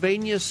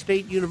 Pennsylvania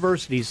State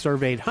University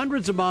surveyed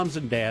hundreds of moms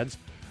and dads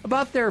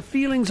about their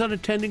feelings on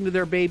attending to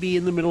their baby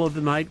in the middle of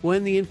the night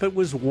when the infant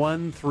was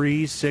 1,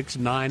 3, 6,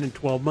 9, and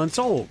 12 months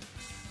old.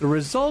 The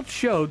results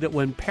showed that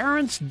when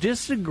parents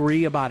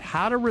disagree about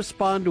how to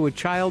respond to a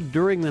child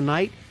during the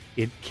night,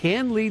 it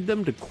can lead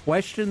them to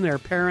question their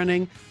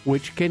parenting,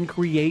 which can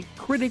create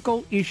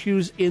critical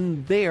issues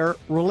in their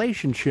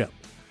relationship.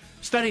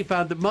 Study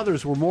found that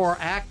mothers were more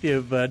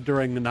active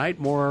during the night,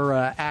 more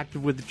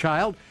active with the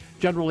child,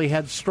 generally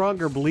had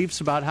stronger beliefs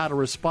about how to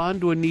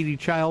respond to a needy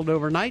child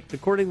overnight.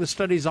 According to the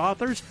study's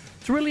authors,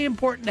 it's really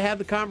important to have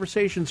the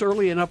conversations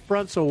early and up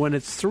front so when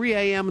it's 3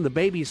 a.m. and the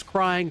baby's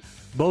crying,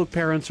 both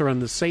parents are on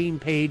the same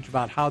page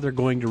about how they're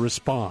going to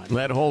respond.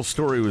 That whole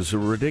story was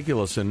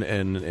ridiculous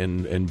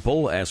and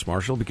bull-ass,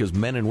 Marshall, because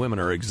men and women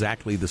are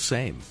exactly the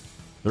same.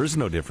 There is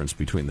no difference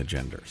between the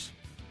genders.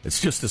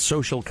 It's just a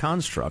social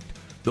construct.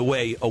 The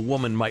way a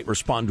woman might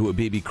respond to a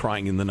baby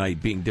crying in the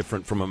night being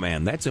different from a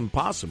man. That's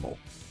impossible.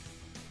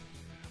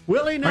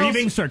 Willie Nelson. Are you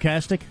being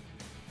sarcastic?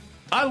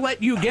 I'll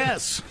let you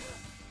guess.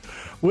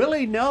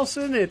 Willie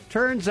Nelson, it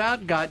turns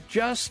out, got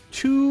just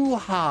too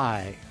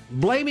high,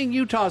 blaming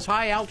Utah's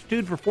high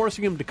altitude for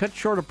forcing him to cut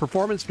short a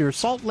performance near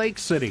Salt Lake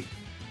City.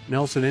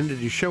 Nelson ended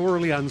his show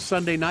early on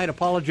Sunday night,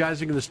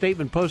 apologizing in a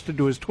statement posted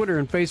to his Twitter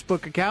and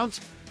Facebook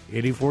accounts.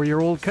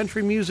 84-year-old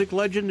country music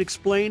legend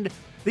explained,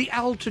 "The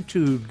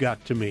altitude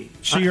got to me."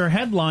 So your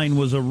headline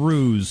was a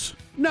ruse.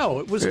 No,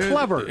 it was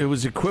clever. It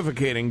was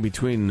equivocating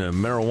between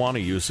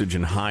marijuana usage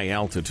and high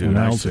altitude. And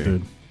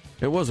altitude.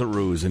 It was a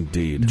ruse,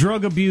 indeed.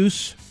 Drug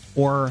abuse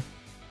or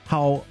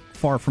how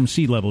far from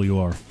sea level you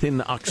are.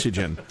 Thin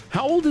oxygen.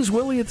 How old is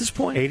Willie at this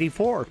point?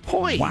 84.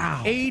 Holy.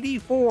 Wow.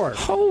 84.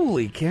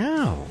 Holy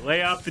cow.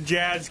 Lay off the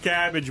jazz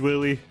cabbage,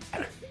 Willie.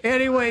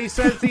 Anyway, he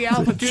says the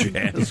altitude.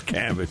 Jazz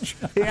cabbage.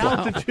 The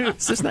altitude.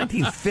 Is this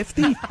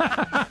 1950?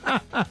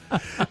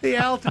 The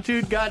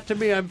altitude got to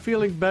me. I'm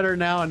feeling better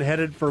now and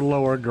headed for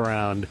lower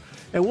ground.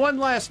 And one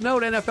last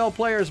note, NFL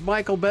players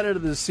Michael Bennett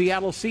of the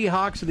Seattle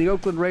Seahawks and the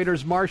Oakland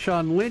Raiders'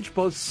 Marshawn Lynch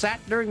both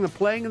sat during the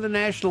playing of the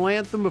national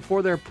anthem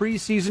before their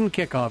preseason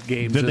kickoff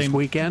games this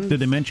weekend. Did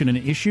they mention an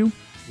issue?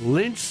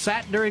 Lynch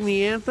sat during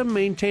the anthem,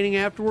 maintaining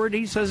afterward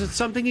he says it's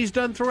something he's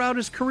done throughout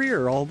his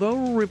career,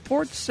 although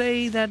reports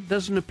say that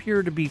doesn't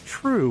appear to be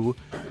true.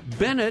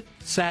 Bennett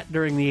sat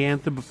during the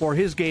anthem before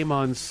his game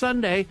on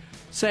Sunday,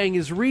 saying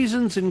his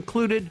reasons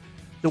included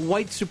the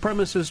white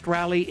supremacist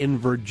rally in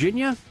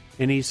Virginia,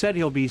 and he said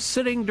he'll be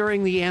sitting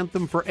during the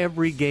anthem for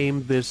every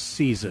game this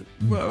season.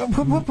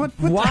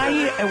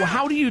 Why?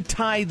 How do you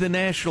tie the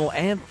national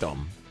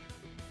anthem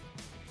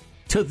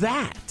to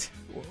that?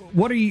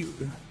 What are you...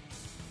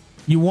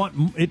 You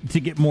want it to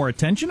get more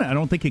attention? I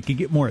don't think it could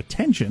get more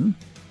attention.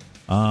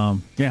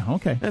 Yeah,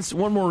 okay. That's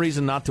one more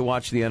reason not to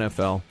watch the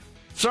NFL.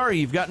 Sorry,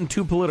 you've gotten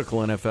too political,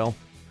 NFL.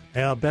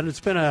 Yeah, Bennett's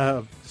been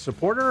a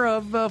supporter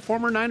of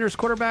former Niners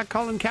quarterback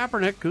Colin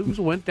Kaepernick,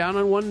 who went down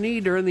on one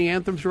knee during the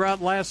anthem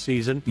throughout last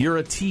season. You're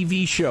a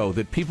TV show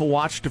that people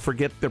watch to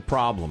forget their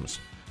problems.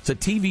 It's a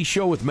TV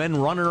show with men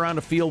running around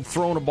a field,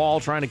 throwing a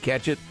ball, trying to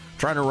catch it,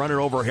 trying to run it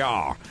over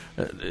here.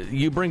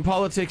 You bring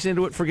politics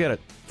into it, forget it.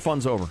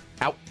 Fun's over.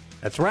 Out.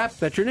 That's a wrap.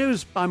 That's your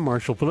news. I'm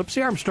Marshall Phillips,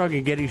 the Armstrong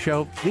and Getty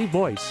Show, the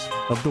voice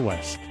of the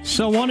West.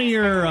 So one of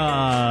your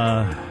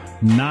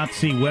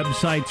Nazi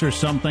websites or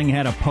something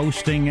had a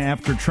posting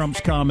after Trump's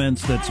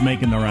comments that's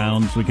making the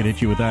rounds. We could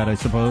hit you with that, I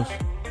suppose.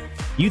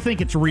 You think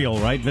it's real,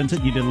 right,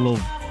 Vincent? You did a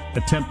little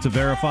attempt to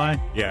verify?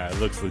 Yeah, it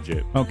looks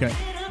legit. Okay.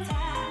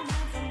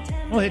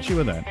 We'll hit you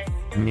with that.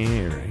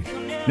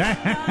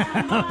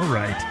 Yeah, right. All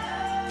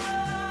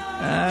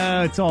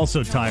right. It's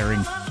also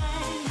tiring.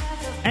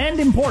 And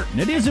important.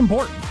 It is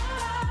important.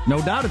 No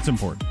doubt it's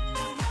important.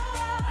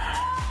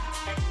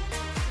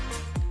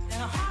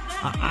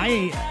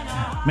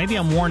 Maybe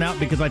I'm worn out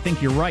because I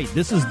think you're right.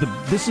 This is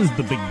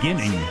the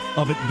beginning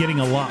of it getting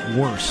a lot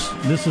worse.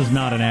 This is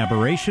not an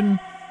aberration.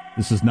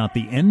 This is not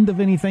the end of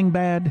anything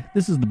bad.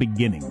 This is the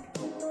beginning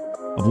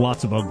of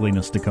lots of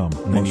ugliness to come.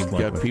 And you've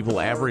got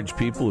average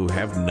people who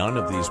have none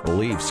of these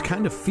beliefs,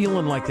 kind of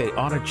feeling like they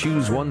ought to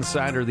choose one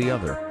side or the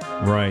other.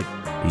 Right.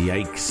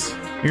 Yikes.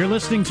 You're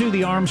listening to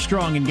the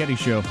Armstrong and Getty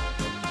Show.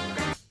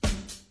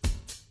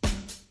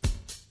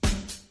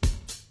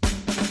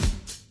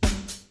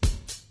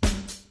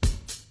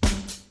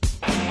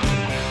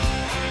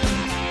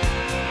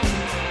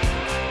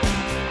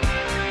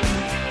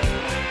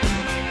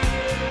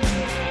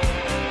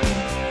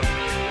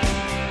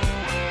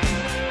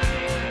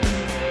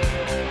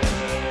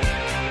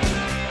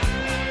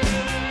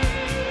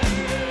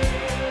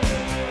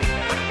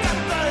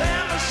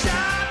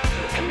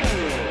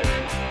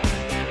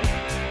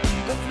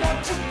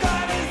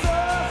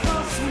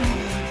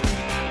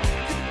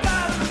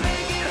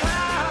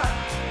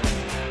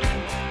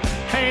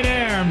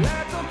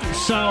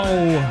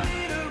 So,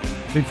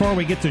 before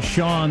we get to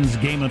Sean's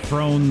Game of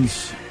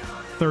Thrones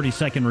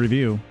 30-second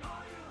review,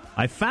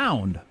 I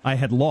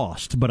had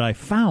lost, but I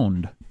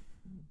found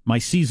my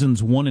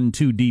seasons 1 and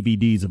 2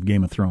 DVDs of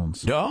Game of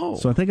Thrones. Oh.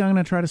 So I think I'm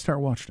going to try to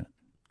start watching it.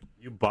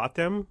 You bought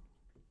them?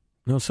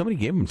 No, somebody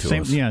gave them to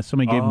us. Yeah,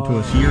 somebody gave them to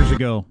us years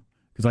ago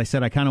because I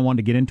said I kind of wanted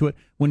to get into it.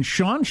 When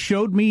Sean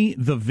showed me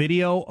the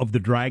video of the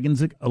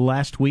dragons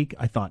last week,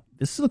 I thought,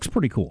 this looks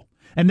pretty cool.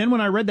 And then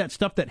when I read that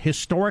stuff that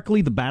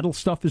historically the battle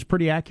stuff is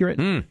pretty accurate,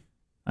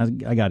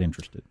 I got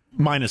interested.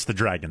 Minus the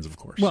dragons, of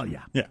course. Well,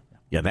 yeah.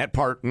 Yeah, that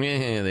part,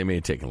 they may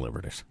have taken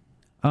liberties.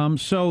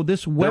 So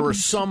this there were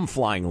some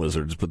flying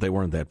lizards, but they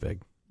weren't that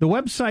big. The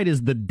website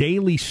is the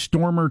Daily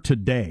Stormer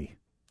Today.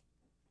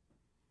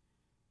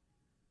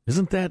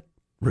 Isn't that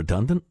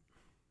redundant?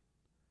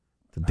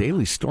 The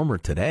Daily Stormer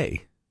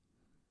Today.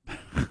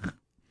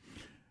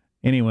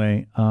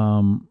 Anyway,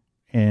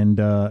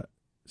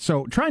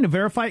 so trying to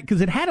verify it,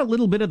 because it had a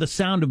little bit of the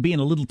sound of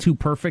being a little too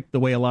perfect, the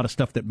way a lot of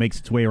stuff that makes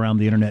its way around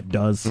the internet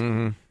does.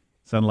 Mm-hmm.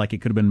 Sounded like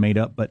it could have been made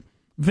up, but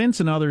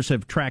Vince and others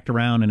have tracked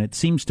around, and it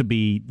seems to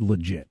be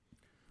legit.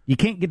 You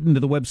can't get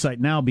into the website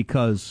now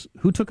because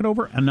who took it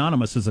over?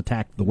 Anonymous has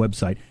attacked the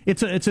website.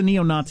 It's a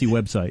neo-Nazi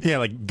website. Yeah,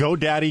 like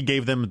GoDaddy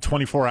gave them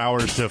 24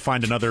 hours to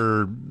find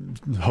another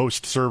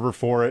host server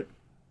for it.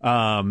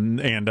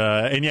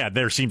 And yeah,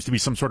 there seems to be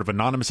some sort of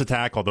anonymous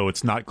attack, although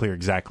it's not clear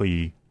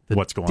exactly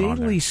what's going on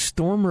there. Daily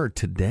Stormer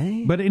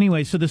Today? But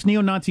anyway, so this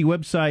neo-Nazi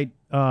website,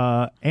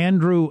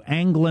 Andrew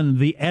Anglin,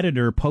 the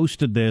editor,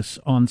 posted this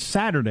on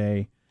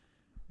Saturday,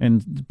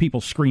 and people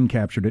screen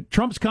captured it.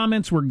 Trump's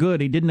comments were good.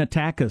 He didn't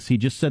attack us. He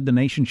just said the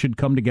nation should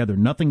come together.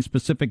 Nothing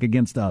specific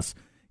against us.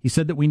 He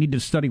said that we need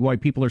to study why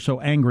people are so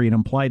angry and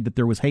implied that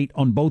there was hate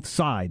on both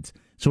sides.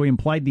 So he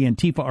implied the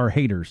Antifa are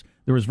haters.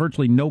 There was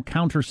virtually no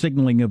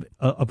counter-signaling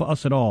of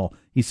us at all.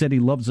 He said he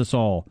loves us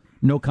all.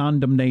 No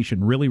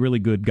condemnation. Really, really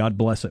good. God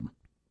bless him.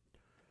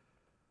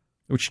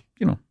 Which,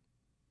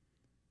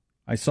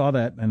 I saw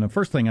that, and the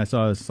first thing I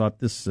saw is thought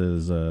this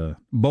is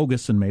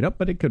bogus and made up,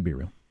 but it could be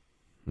real.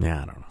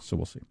 Yeah, I don't know. So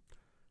we'll see.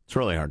 It's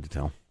really hard to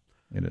tell.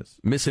 It is.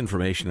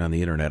 Misinformation on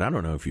the internet. I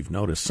don't know if you've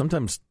noticed.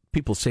 Sometimes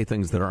people say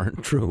things that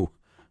aren't true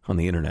on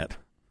the internet.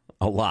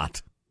 A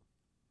lot.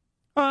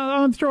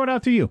 I'll throw it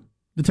out to you.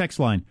 The text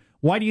line.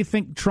 Why do you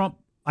think Trump,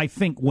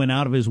 went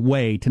out of his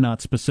way to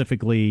not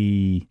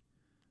specifically,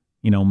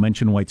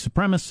 mention white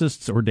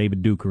supremacists or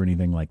David Duke or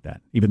anything like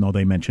that, even though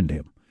they mentioned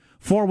him?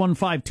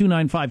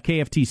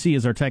 415-295-KFTC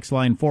is our text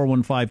line,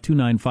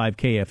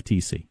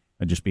 415-295-KFTC.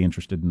 I'd just be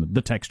interested in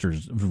the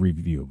texter's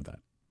review of that.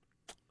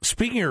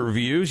 Speaking of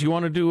reviews, you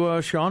want to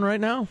do Sean right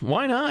now?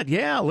 Why not?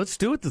 Yeah, let's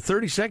do it. The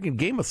 30-second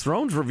Game of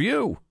Thrones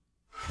review.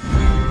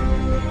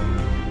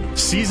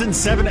 Season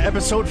 7,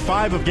 Episode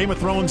 5 of Game of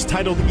Thrones,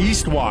 titled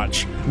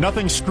Eastwatch.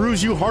 Nothing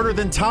screws you harder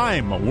than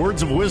time.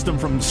 Words of wisdom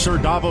from Sir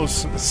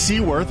Davos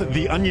Seaworth,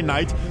 the Onion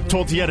Knight,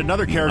 told to yet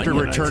another character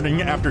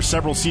returning after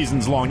several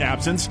seasons-long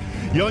absence.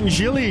 Young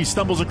Gilly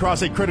stumbles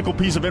across a critical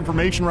piece of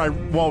information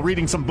while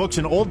reading some books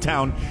in Old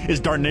Town. Is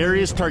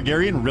Daenerys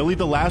Targaryen really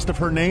the last of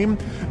her name?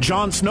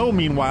 Jon Snow,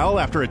 meanwhile,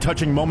 after a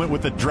touching moment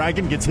with the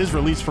dragon, gets his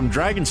release from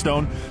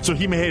Dragonstone, so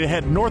he may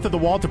head north of the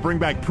Wall to bring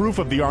back proof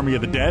of the Army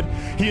of the Dead.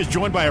 He is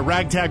joined by a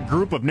ragtag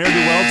group of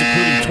ne'er-do-wells,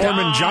 including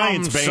Tormund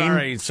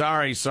Giantsbane.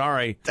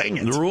 Sorry. Dang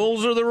it. The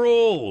rules are the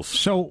rules.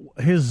 So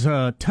his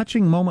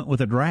touching moment with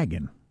a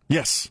dragon.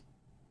 Yes.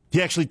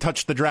 He actually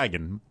touched the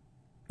dragon.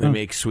 They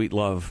make sweet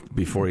love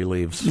before he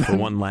leaves for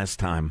one last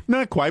time.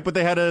 Not quite, but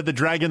they had the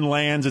dragon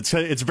lands.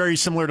 It's very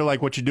similar to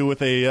like what you do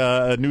with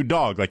a new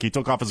dog. Like he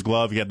took off his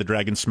glove, he had the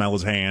dragon smell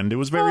his hand. It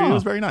was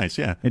very nice.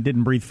 Yeah, it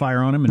didn't breathe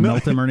fire on him and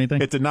melt him or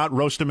anything. It did not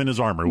roast him in his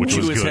armor, which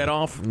was good. Chew his head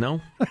off? No,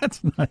 that's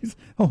nice.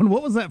 Oh, and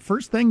what was that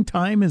first thing?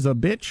 Time is a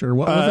bitch, or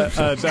what was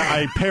it?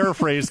 I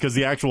paraphrased because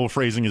the actual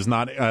phrasing is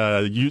not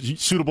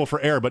suitable for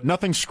air. But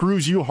nothing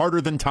screws you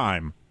harder than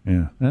time.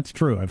 Yeah, that's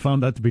true. I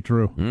found that to be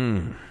true.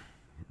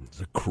 It's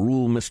a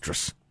cruel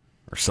mistress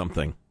or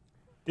something.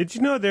 Did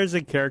you know there's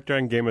a character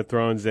on Game of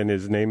Thrones and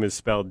his name is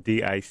spelled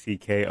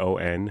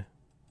Dickon?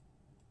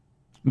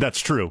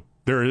 That's true.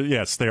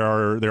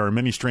 There are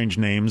many strange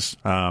names.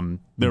 The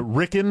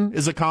Rickon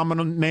is a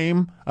common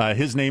name.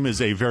 His name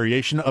is a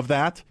variation of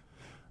that.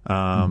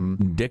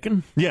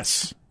 Dickon?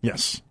 Yes.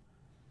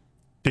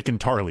 Dickon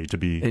Tarley, to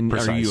be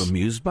precise. Are you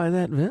amused by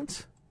that,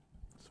 Vince?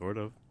 Sort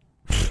of.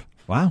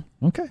 Wow.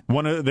 Okay.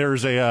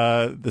 There's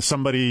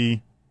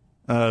somebody.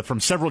 from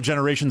several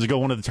generations ago.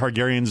 One of the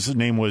Targaryens'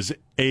 name was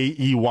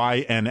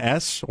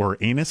Aeyns, or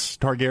Aenys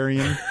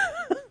Targaryen.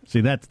 See,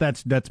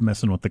 that's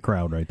messing with the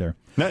crowd right there.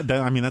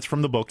 That's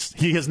from the books.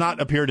 He has not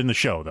appeared in the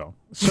show, though.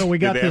 So we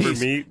got this.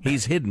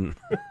 He's hidden.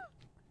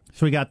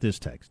 So we got this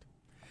text.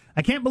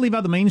 I can't believe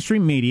how the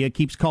mainstream media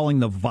keeps calling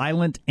the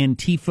violent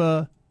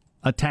Antifa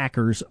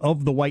attackers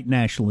of the white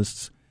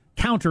nationalists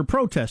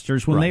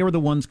counter-protesters when they were the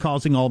ones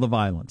causing all the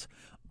violence.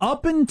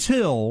 Up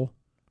until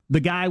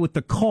the guy with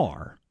the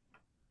car,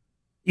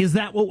 is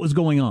that what was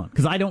going on?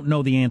 Because I don't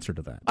know the answer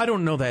to that. I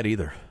don't know that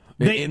either.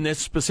 In this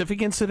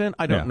specific incident,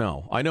 I don't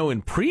know. I know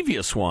in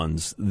previous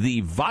ones,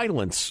 the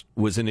violence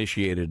was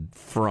initiated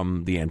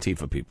from the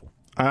Antifa people.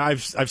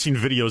 I've seen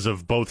videos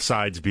of both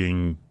sides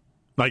being...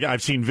 Like,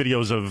 I've seen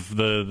videos of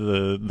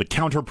the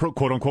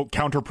quote-unquote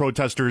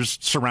counter-protesters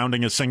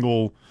surrounding a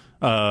single...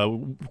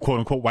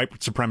 quote-unquote white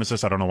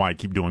supremacist. I don't know why I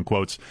keep doing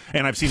quotes.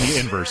 And I've seen the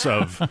inverse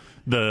of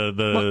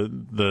the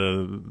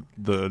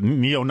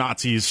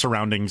neo-Nazis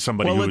surrounding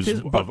somebody who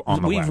is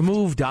on the We've left.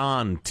 moved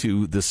on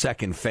to the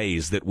second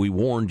phase that we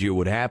warned you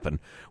would happen,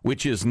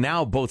 which is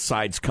now both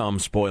sides come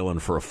spoiling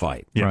for a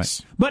fight.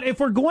 Yes. Right. But if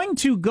we're going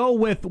to go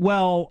with,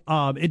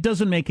 it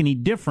doesn't make any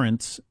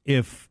difference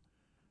if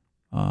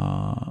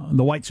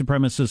the white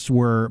supremacists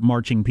were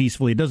marching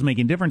peacefully. It doesn't make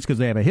any difference because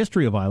they have a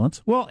history of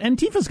violence. Well,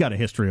 Antifa's got a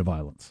history of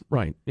violence.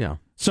 Right, yeah.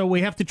 So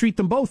we have to treat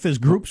them both as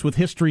groups with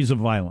histories of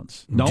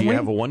violence. Do you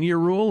have a 1-year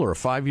rule or a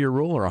 5-year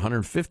rule or a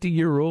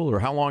 150-year rule, or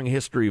how long a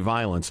history of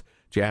violence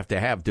do you have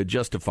to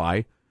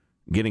justify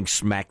getting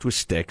smacked with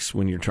sticks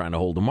when you're trying to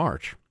hold a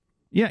march?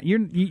 Yeah,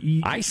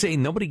 I say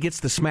nobody gets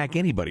to smack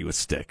anybody with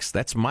sticks.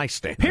 That's my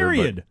standard.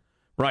 Period.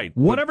 Right.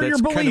 Whatever your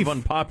belief. That's kind of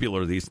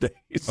unpopular these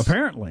days.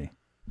 Apparently.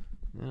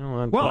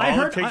 Well, I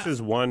heard it takes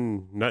is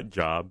one nut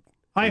job.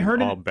 I heard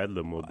all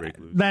bedlam will break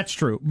loose. That's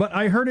true, but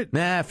I heard it.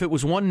 Nah, if it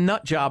was one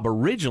nut job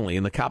originally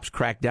and the cops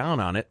cracked down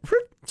on it,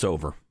 it's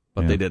over.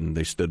 But they didn't.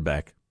 They stood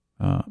back.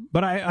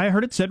 But I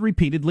heard it said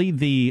repeatedly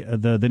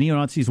the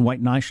neo-Nazis and white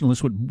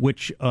nationalists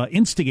which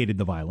instigated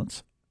the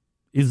violence.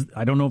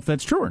 I don't know if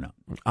that's true or not.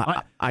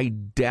 I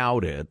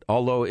doubt it,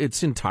 although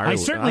it's entirely... I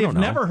certainly have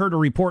never heard a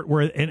report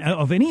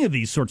of any of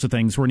these sorts of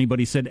things where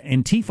anybody said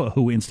Antifa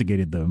who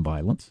instigated the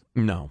violence.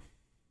 No.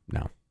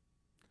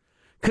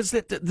 Because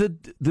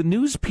the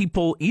news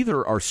people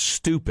either are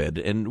stupid,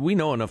 and we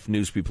know enough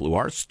news people who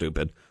are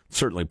stupid,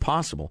 certainly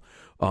possible,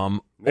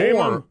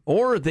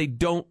 or they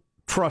don't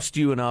trust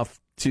you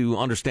enough to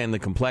understand the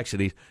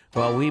complexities.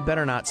 Well, we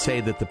better not say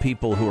that the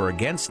people who are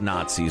against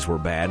Nazis were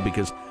bad,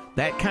 because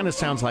that kind of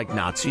sounds like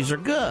Nazis are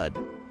good.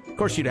 Of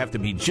course, you'd have to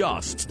be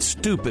just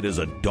stupid as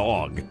a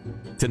dog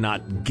to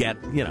not get,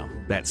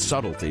 that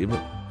subtlety,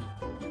 but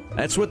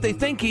that's what they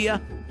think of you.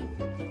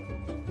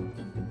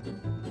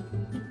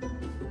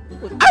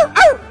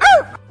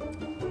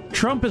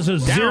 Trump is a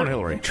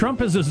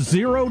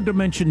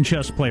zero-dimension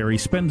chess player. He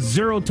spends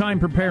zero time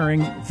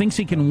preparing, thinks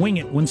he can wing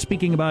it when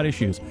speaking about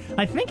issues.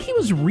 I think he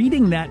was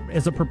reading that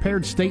as a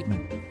prepared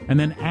statement and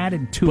then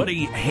added to it. But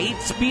he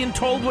hates being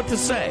told what to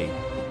say.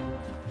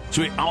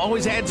 So he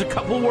always adds a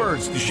couple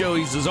words to show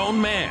he's his own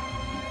man.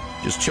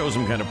 Just chose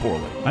him kind of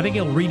poorly. I think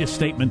he'll read a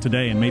statement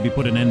today and maybe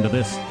put an end to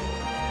this.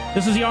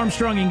 This is the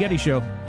Armstrong and Getty Show.